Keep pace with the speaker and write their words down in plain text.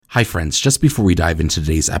Hi friends, just before we dive into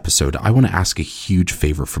today's episode, I want to ask a huge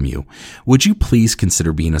favor from you. Would you please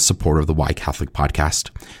consider being a supporter of the Why Catholic podcast?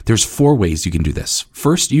 There's 4 ways you can do this.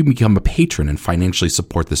 First, you can become a patron and financially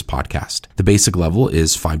support this podcast. The basic level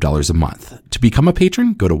is $5 a month. To become a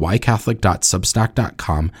patron, go to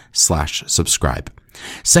whycatholic.substack.com/subscribe.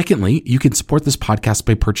 Secondly, you can support this podcast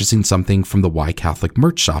by purchasing something from the Why Catholic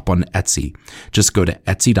merch shop on Etsy. Just go to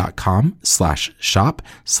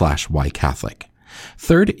etsy.com/shop/whycatholic.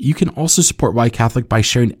 Third, you can also support Why Catholic by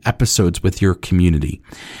sharing episodes with your community.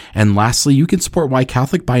 And lastly, you can support Why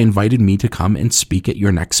Catholic by inviting me to come and speak at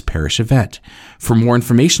your next parish event. For more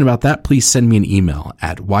information about that, please send me an email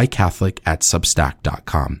at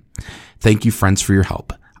whycatholic@substack.com. Thank you, friends, for your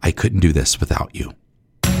help. I couldn't do this without you.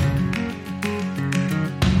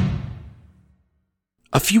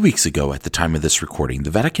 A few weeks ago, at the time of this recording,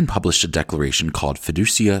 the Vatican published a declaration called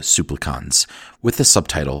Fiducia Supplicans with the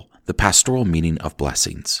subtitle, The Pastoral Meaning of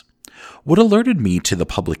Blessings. What alerted me to the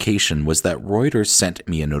publication was that Reuters sent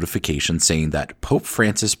me a notification saying that Pope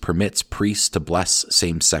Francis permits priests to bless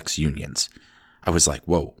same-sex unions. I was like,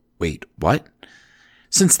 whoa, wait, what?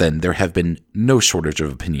 Since then, there have been no shortage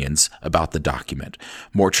of opinions about the document.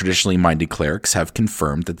 More traditionally minded clerics have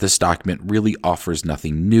confirmed that this document really offers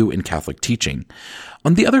nothing new in Catholic teaching.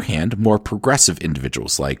 On the other hand, more progressive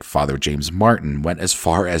individuals like Father James Martin went as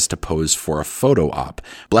far as to pose for a photo op,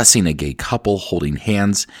 blessing a gay couple holding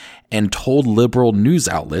hands, and told liberal news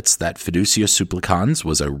outlets that Fiducia Supplicans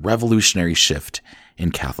was a revolutionary shift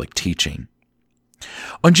in Catholic teaching.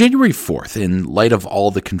 On January 4th, in light of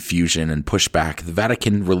all the confusion and pushback, the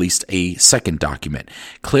Vatican released a second document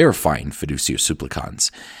clarifying Fiducia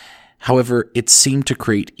Supplicans. However, it seemed to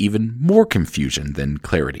create even more confusion than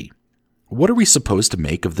clarity. What are we supposed to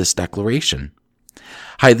make of this declaration?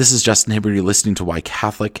 Hi, this is Justin Hibbert. You're listening to Why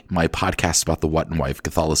Catholic, my podcast about the what and why of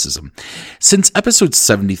Catholicism. Since episode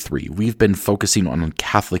 73, we've been focusing on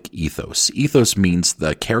Catholic ethos. Ethos means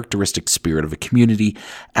the characteristic spirit of a community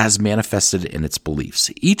as manifested in its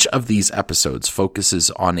beliefs. Each of these episodes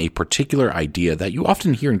focuses on a particular idea that you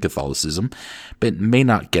often hear in Catholicism, but may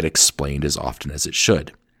not get explained as often as it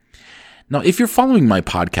should. Now, if you're following my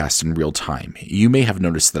podcast in real time, you may have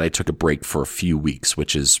noticed that I took a break for a few weeks,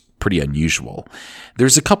 which is pretty unusual.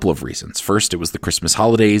 There's a couple of reasons. First, it was the Christmas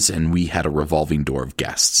holidays, and we had a revolving door of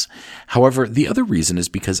guests. However, the other reason is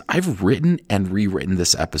because I've written and rewritten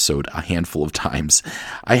this episode a handful of times.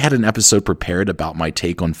 I had an episode prepared about my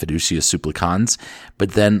take on Fiducia Supplicans,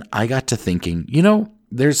 but then I got to thinking,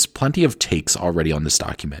 there's plenty of takes already on this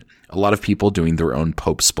document, a lot of people doing their own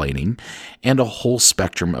pope-splaining, and a whole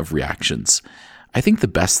spectrum of reactions. I think the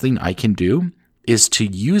best thing I can do is to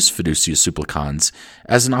use Fiducia Supplicans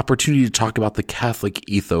as an opportunity to talk about the Catholic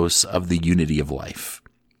ethos of the unity of life.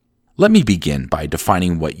 Let me begin by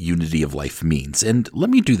defining what unity of life means, and let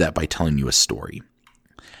me do that by telling you a story.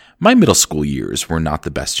 My middle school years were not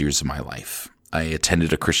the best years of my life. I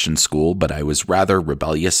attended a Christian school, but I was rather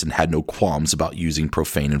rebellious and had no qualms about using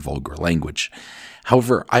profane and vulgar language.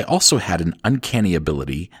 However, I also had an uncanny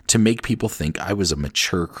ability to make people think I was a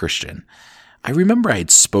mature Christian. I remember I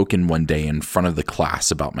had spoken one day in front of the class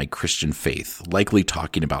about my Christian faith, likely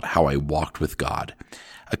talking about how I walked with God.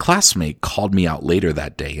 A classmate called me out later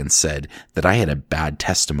that day and said that I had a bad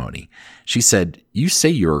testimony. She said, "You say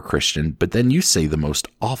you're a Christian, but then you say the most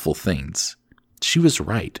awful things." She was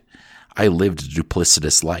right. I lived a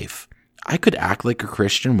duplicitous life. I could act like a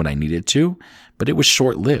Christian when I needed to, but it was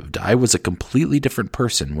short-lived. I was a completely different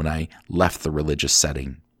person when I left the religious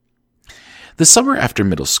setting. The summer after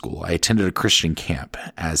middle school, I attended a Christian camp,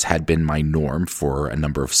 as had been my norm for a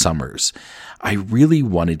number of summers. I really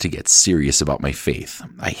wanted to get serious about my faith.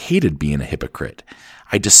 I hated being a hypocrite.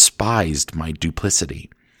 I despised my duplicity.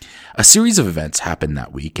 A series of events happened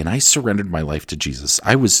that week, and I surrendered my life to Jesus.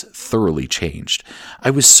 I was thoroughly changed.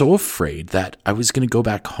 I was so afraid that I was going to go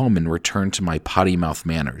back home and return to my potty mouth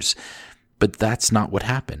manners. But that's not what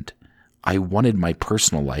happened. I wanted my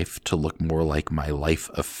personal life to look more like my life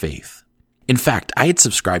of faith. In fact, I had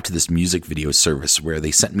subscribed to this music video service where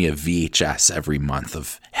they sent me a VHS every month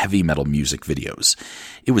of heavy metal music videos.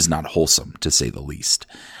 It was not wholesome, to say the least.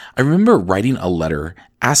 I remember writing a letter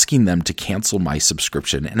asking them to cancel my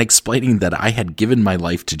subscription and explaining that I had given my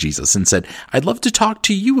life to Jesus and said, "I'd love to talk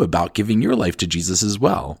to you about giving your life to Jesus as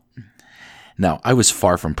well." Now, I was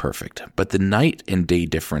far from perfect, but the night and day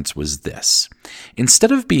difference was this.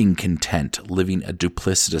 Instead of being content living a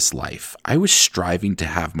duplicitous life, I was striving to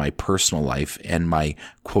have my personal life and my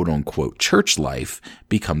quote-unquote church life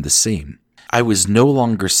become the same. I was no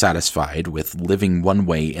longer satisfied with living one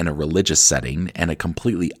way in a religious setting and a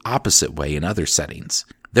completely opposite way in other settings.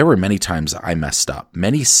 There were many times I messed up,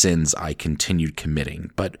 many sins I continued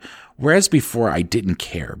committing, but whereas before I didn't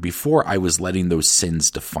care, before I was letting those sins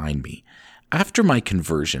define me, after my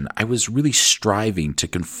conversion, I was really striving to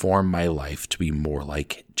conform my life to be more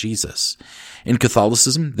like Jesus. In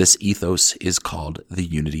Catholicism, this ethos is called the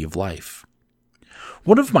unity of life.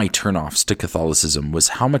 One of my turnoffs to Catholicism was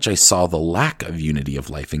how much I saw the lack of unity of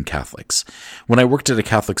life in Catholics. When I worked at a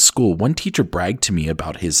Catholic school, one teacher bragged to me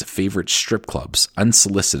about his favorite strip clubs,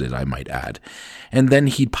 unsolicited, I might add, and then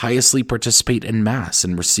he'd piously participate in Mass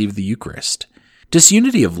and receive the Eucharist.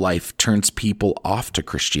 Disunity of life turns people off to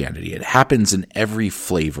Christianity. It happens in every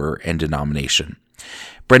flavor and denomination.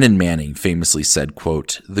 Brennan Manning famously said,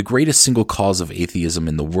 quote, "The greatest single cause of atheism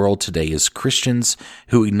in the world today is Christians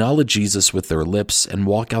who acknowledge Jesus with their lips and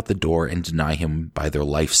walk out the door and deny him by their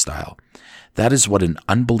lifestyle. That is what an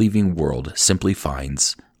unbelieving world simply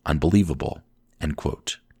finds unbelievable." End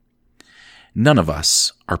quote. None of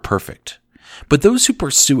us are perfect. But those who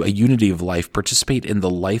pursue a unity of life participate in the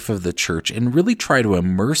life of the church and really try to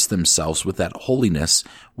immerse themselves with that holiness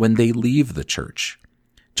when they leave the church.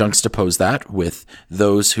 Juxtapose that with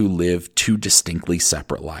those who live two distinctly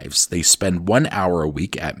separate lives. They spend 1 hour a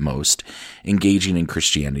week at most engaging in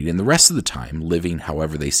Christianity and the rest of the time living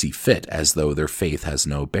however they see fit, as though their faith has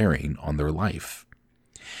no bearing on their life.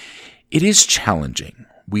 It is challenging.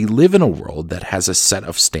 We live in a world that has a set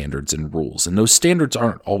of standards and rules, and those standards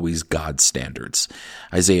aren't always God's standards.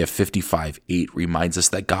 Isaiah 55:8 reminds us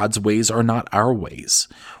that God's ways are not our ways.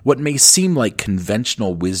 What may seem like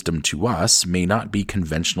conventional wisdom to us may not be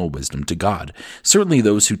conventional wisdom to God. Certainly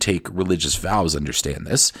those who take religious vows understand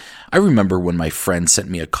this. I remember when my friend sent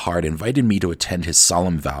me a card and invited me to attend his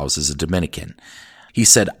solemn vows as a Dominican. He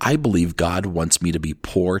said, "I believe God wants me to be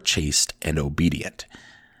poor, chaste, and obedient."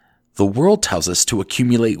 The world tells us to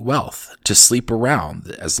accumulate wealth, to sleep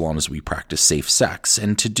around as long as we practice safe sex,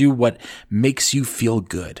 and to do what makes you feel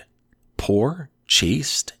good. Poor,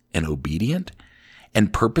 chaste, and obedient,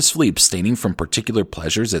 and purposefully abstaining from particular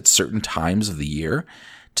pleasures at certain times of the year.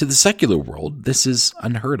 To the secular world, this is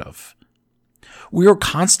unheard of. We are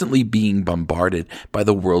constantly being bombarded by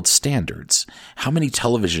the world's standards. How many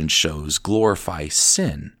television shows glorify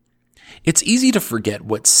sin? It's easy to forget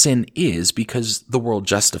what sin is because the world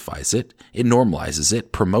justifies it, it normalizes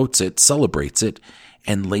it, promotes it, celebrates it,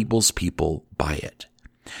 and labels people by it.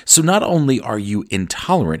 So not only are you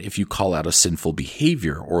intolerant if you call out a sinful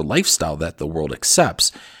behavior or lifestyle that the world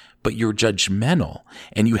accepts, but you're judgmental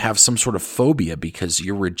and you have some sort of phobia because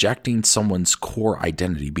you're rejecting someone's core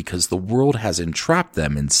identity because the world has entrapped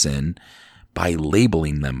them in sin by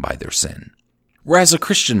labeling them by their sin. Whereas a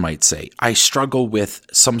Christian might say, I struggle with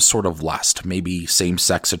some sort of lust, maybe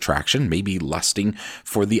same-sex attraction, maybe lusting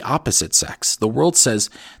for the opposite sex. The world says,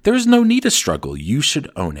 there's no need to struggle, you should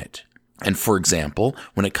own it. And for example,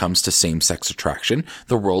 when it comes to same-sex attraction,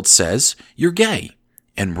 the world says, you're gay,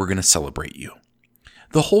 and we're going to celebrate you.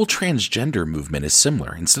 The whole transgender movement is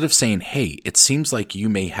similar. Instead of saying, hey, it seems like you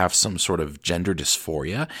may have some sort of gender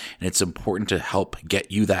dysphoria and it's important to help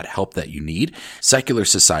get you that help that you need, secular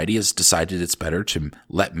society has decided it's better to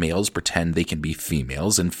let males pretend they can be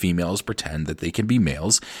females and females pretend that they can be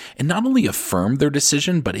males, and not only affirm their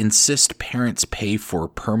decision, but insist parents pay for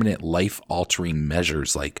permanent life-altering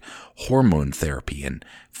measures like hormone therapy and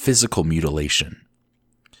physical mutilation.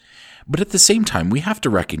 But at the same time, we have to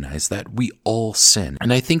recognize that we all sin.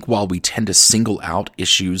 And I think while we tend to single out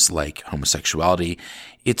issues like homosexuality,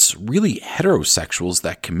 it's really heterosexuals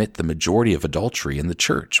that commit the majority of adultery in the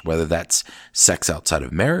church, whether that's sex outside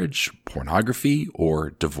of marriage, pornography, or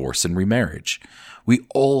divorce and remarriage. We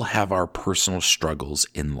all have our personal struggles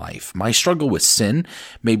in life. My struggle with sin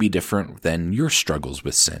may be different than your struggles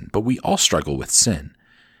with sin, but we all struggle with sin.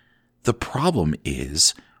 The problem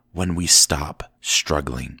is when we stop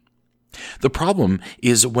struggling. The problem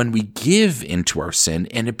is when we give into our sin,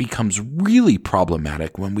 and it becomes really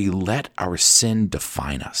problematic when we let our sin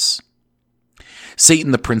define us.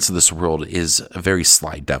 Satan, the prince of this world, is a very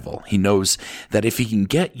sly devil. He knows that if he can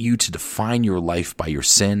get you to define your life by your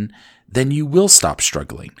sin, then you will stop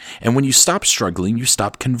struggling. And when you stop struggling, you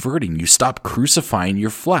stop converting. You stop crucifying your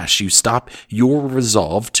flesh. You stop your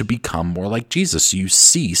resolve to become more like Jesus. You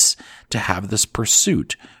cease to have this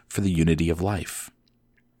pursuit for the unity of life.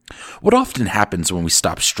 What often happens when we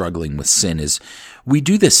stop struggling with sin is we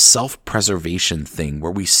do this self-preservation thing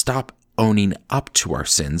where we stop owning up to our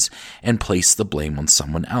sins and place the blame on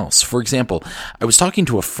someone else. For example, I was talking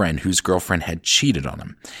to a friend whose girlfriend had cheated on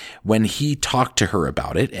him. When he talked to her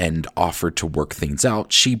about it and offered to work things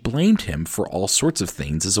out, she blamed him for all sorts of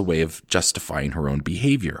things as a way of justifying her own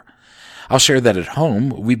behavior. I'll share that at home,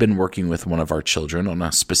 we've been working with one of our children on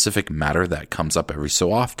a specific matter that comes up every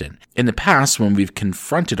so often. In the past, when we've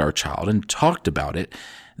confronted our child and talked about it,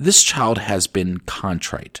 this child has been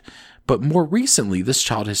contrite. But more recently, this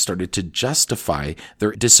child has started to justify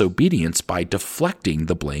their disobedience by deflecting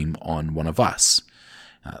the blame on one of us.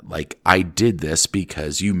 Like, I did this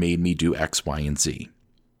because you made me do X, Y, and Z.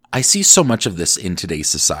 I see so much of this in today's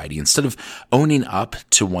society. Instead of owning up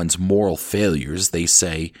to one's moral failures, they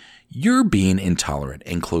say, you're being intolerant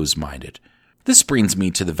and closed-minded. This brings me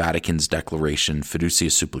to the Vatican's declaration Fiducia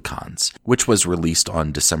Supplicans, which was released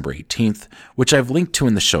on December 18th, which I've linked to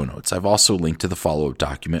in the show notes. I've also linked to the follow-up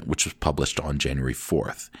document, which was published on January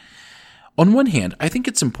 4th. On one hand, I think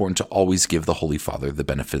it's important to always give the Holy Father the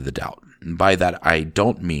benefit of the doubt. And by that, I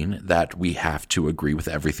don't mean that we have to agree with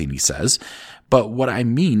everything he says, but what I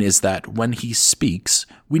mean is that when he speaks,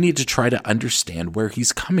 we need to try to understand where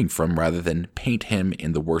he's coming from rather than paint him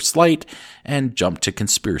in the worst light and jump to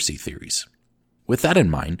conspiracy theories. With that in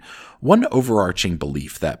mind, one overarching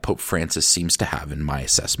belief that Pope Francis seems to have, in my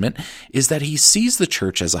assessment, is that he sees the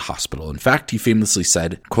church as a hospital. In fact, he famously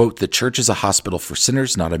said, quote, "The church is a hospital for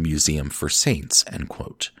sinners, not a museum for saints," end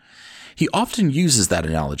quote. He often uses that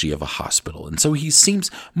analogy of a hospital, and so he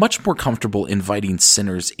seems much more comfortable inviting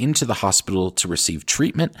sinners into the hospital to receive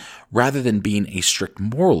treatment rather than being a strict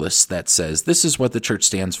moralist that says this is what the church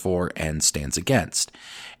stands for and stands against,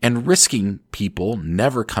 and risking people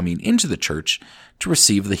never coming into the church to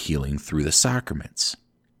receive the healing through the sacraments.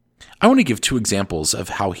 I want to give two examples of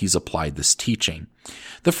how he's applied this teaching.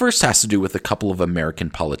 The first has to do with a couple of American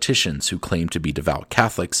politicians who claim to be devout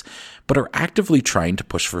Catholics, but are actively trying to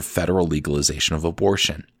push for federal legalization of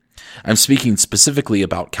abortion. I'm speaking specifically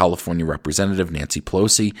about California Representative Nancy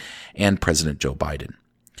Pelosi and President Joe Biden.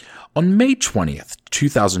 On May 20th,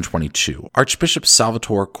 2022, Archbishop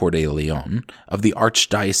Salvatore Cordileone of the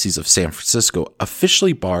Archdiocese of San Francisco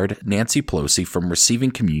officially barred Nancy Pelosi from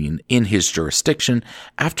receiving communion in his jurisdiction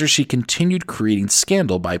after she continued creating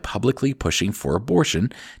scandal by publicly pushing for abortion,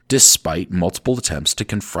 despite multiple attempts to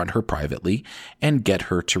confront her privately and get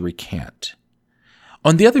her to recant.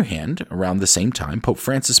 On the other hand, around the same time, Pope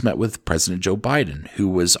Francis met with President Joe Biden, who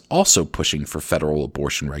was also pushing for federal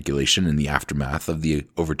abortion regulation in the aftermath of the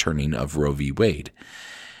overturning of Roe v. Wade.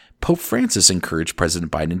 Pope Francis encouraged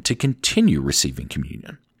President Biden to continue receiving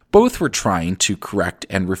communion. Both were trying to correct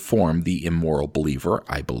and reform the immoral believer,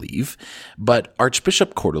 I believe, but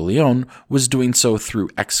Archbishop Cordileone was doing so through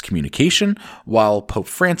excommunication, while Pope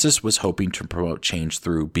Francis was hoping to promote change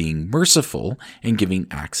through being merciful and giving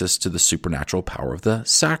access to the supernatural power of the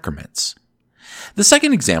sacraments. The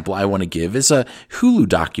second example I want to give is a Hulu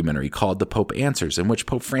documentary called The Pope Answers, in which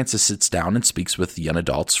Pope Francis sits down and speaks with young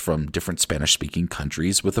adults from different Spanish-speaking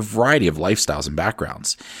countries with a variety of lifestyles and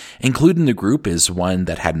backgrounds. Included in the group is one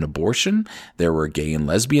that had an abortion, there were gay and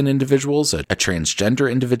lesbian individuals, a transgender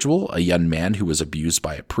individual, a young man who was abused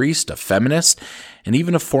by a priest, a feminist, and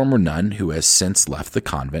even a former nun who has since left the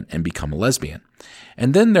convent and become a lesbian.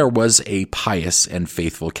 And then there was a pious and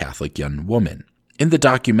faithful Catholic young woman. In the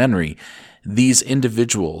documentary, these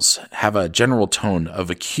individuals have a general tone of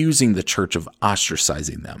accusing the church of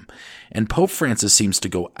ostracizing them, and Pope Francis seems to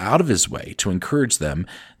go out of his way to encourage them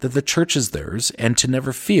that the church is theirs and to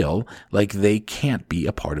never feel like they can't be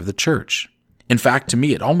a part of the church. In fact, to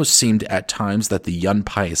me, it almost seemed at times that the young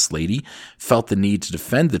pious lady felt the need to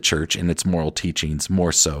defend the church and its moral teachings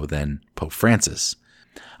more so than Pope Francis.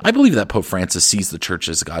 I believe that Pope Francis sees the church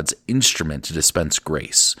as God's instrument to dispense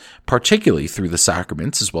grace, particularly through the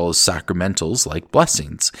sacraments as well as sacramentals like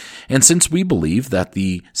blessings. And since we believe that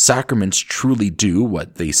the sacraments truly do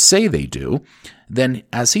what they say they do, then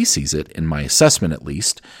as he sees it, in my assessment at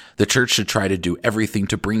least, the church should try to do everything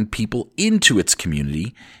to bring people into its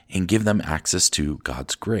community and give them access to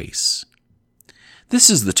God's grace. This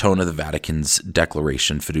is the tone of the Vatican's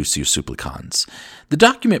declaration Fiducia Supplicans. The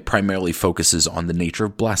document primarily focuses on the nature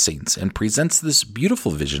of blessings and presents this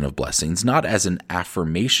beautiful vision of blessings not as an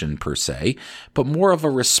affirmation per se, but more of a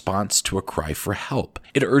response to a cry for help.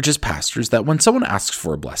 It urges pastors that when someone asks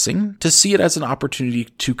for a blessing, to see it as an opportunity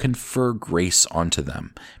to confer grace onto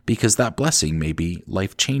them, because that blessing may be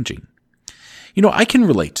life-changing. I can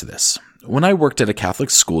relate to this. When I worked at a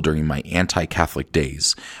Catholic school during my anti-Catholic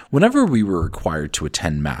days, whenever we were required to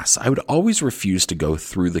attend Mass, I would always refuse to go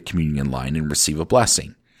through the communion line and receive a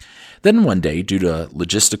blessing. Then one day, due to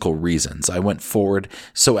logistical reasons, I went forward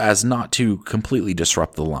so as not to completely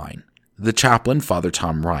disrupt the line. The chaplain, Father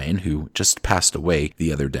Tom Ryan, who just passed away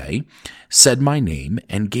the other day, said my name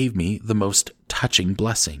and gave me the most touching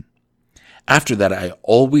blessing. After that, I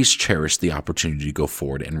always cherished the opportunity to go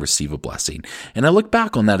forward and receive a blessing, and I look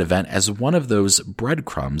back on that event as one of those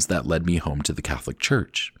breadcrumbs that led me home to the Catholic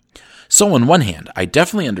Church. So on one hand, I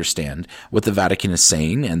definitely understand what the Vatican is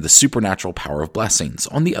saying and the supernatural power of blessings.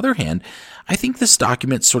 On the other hand, I think this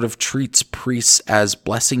document sort of treats priests as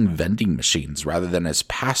blessing vending machines rather than as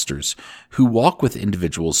pastors who walk with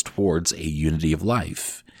individuals towards a unity of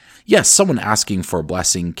life. Yes, someone asking for a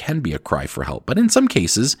blessing can be a cry for help, but in some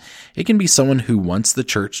cases, it can be someone who wants the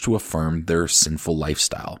church to affirm their sinful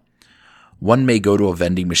lifestyle. One may go to a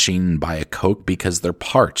vending machine and buy a Coke because they're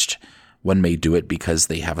parched. One may do it because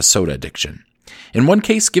they have a soda addiction. In one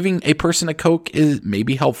case, giving a person a Coke may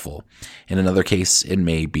be helpful. In another case, it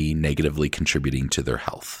may be negatively contributing to their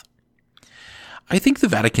health. I think the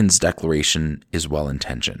Vatican's declaration is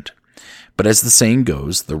well-intentioned. But as the saying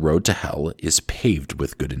goes, the road to hell is paved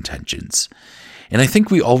with good intentions. And I think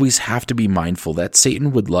we always have to be mindful that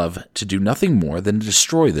Satan would love to do nothing more than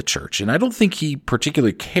destroy the church, and I don't think he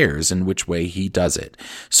particularly cares in which way he does it.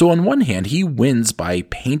 So on one hand, he wins by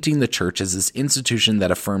painting the church as this institution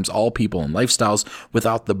that affirms all people and lifestyles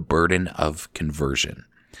without the burden of conversion.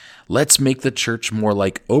 Let's make the church more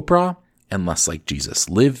like Oprah and less like Jesus.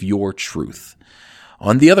 Live your truth.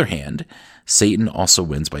 On the other hand, Satan also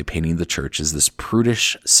wins by painting the church as this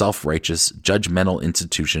prudish, self-righteous, judgmental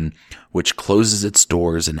institution which closes its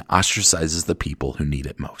doors and ostracizes the people who need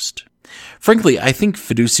it most. Frankly, I think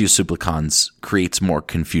Fiducia Supplicans creates more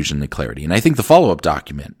confusion than clarity, and I think the follow-up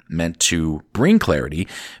document, meant to bring clarity,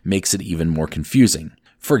 makes it even more confusing.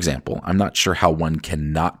 For example, I'm not sure how one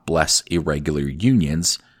cannot bless irregular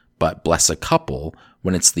unions, but bless a couple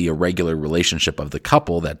when it's the irregular relationship of the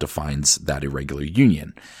couple that defines that irregular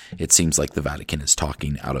union. It seems like the Vatican is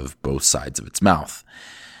talking out of both sides of its mouth.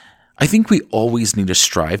 I think we always need to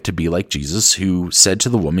strive to be like Jesus, who said to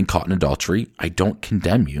the woman caught in adultery, "I don't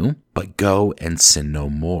condemn you, but go and sin no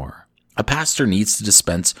more." A pastor needs to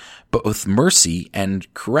dispense both mercy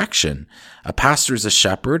and correction. A pastor is a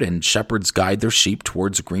shepherd, and shepherds guide their sheep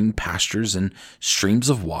towards green pastures and streams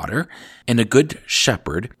of water, and a good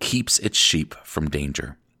shepherd keeps its sheep from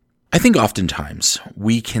danger. I think oftentimes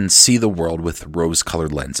we can see the world with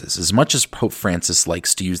rose-colored lenses. As much as Pope Francis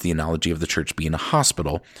likes to use the analogy of the church being a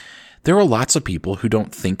hospital, there are lots of people who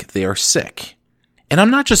don't think they are sick. And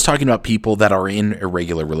I'm not just talking about people that are in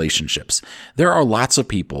irregular relationships. There are lots of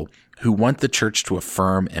people who want the church to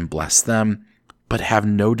affirm and bless them, but have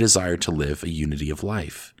no desire to live a unity of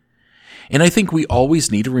life. And I think we always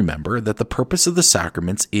need to remember that the purpose of the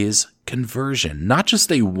sacraments is conversion, not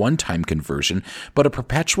just a one-time conversion, but a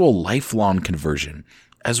perpetual lifelong conversion.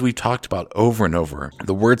 As we've talked about over and over,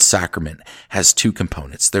 the word sacrament has two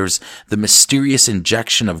components. There's the mysterious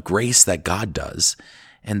injection of grace that God does,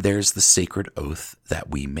 and there's the sacred oath that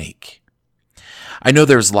we make. I know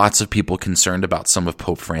there's lots of people concerned about some of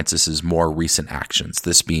Pope Francis's more recent actions,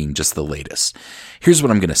 this being just the latest. Here's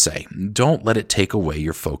what I'm going to say. Don't let it take away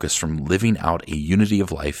your focus from living out a unity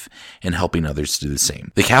of life and helping others do the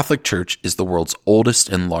same. The Catholic Church is the world's oldest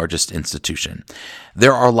and largest institution.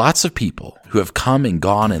 There are lots of people who have come and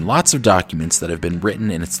gone and lots of documents that have been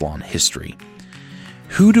written in its long history.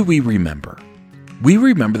 Who do we remember? We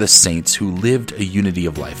remember the saints who lived a unity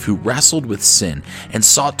of life, who wrestled with sin and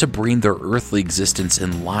sought to bring their earthly existence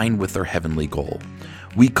in line with their heavenly goal.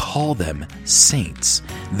 We call them saints.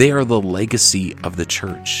 They are the legacy of the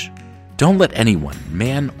church. Don't let anyone,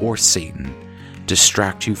 man or Satan,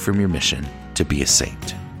 distract you from your mission to be a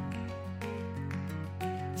saint.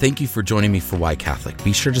 Thank you for joining me for Why Catholic.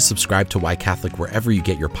 Be sure to subscribe to Why Catholic wherever you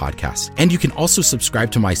get your podcasts. And you can also subscribe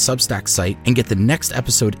to my Substack site and get the next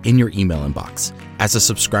episode in your email inbox. As a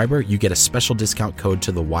subscriber, you get a special discount code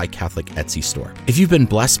to the Why Catholic Etsy store. If you've been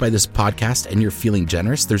blessed by this podcast and you're feeling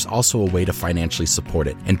generous, there's also a way to financially support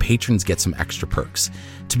it, and patrons get some extra perks.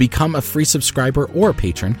 To become a free subscriber or a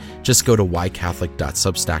patron, just go to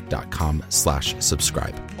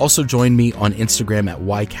whycatholic.substack.com/subscribe. Also join me on Instagram at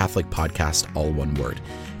whycatholicpodcast, all one word.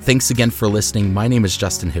 Thanks again for listening. My name is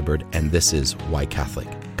Justin Hibbard, and this is Why Catholic.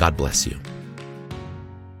 God bless you.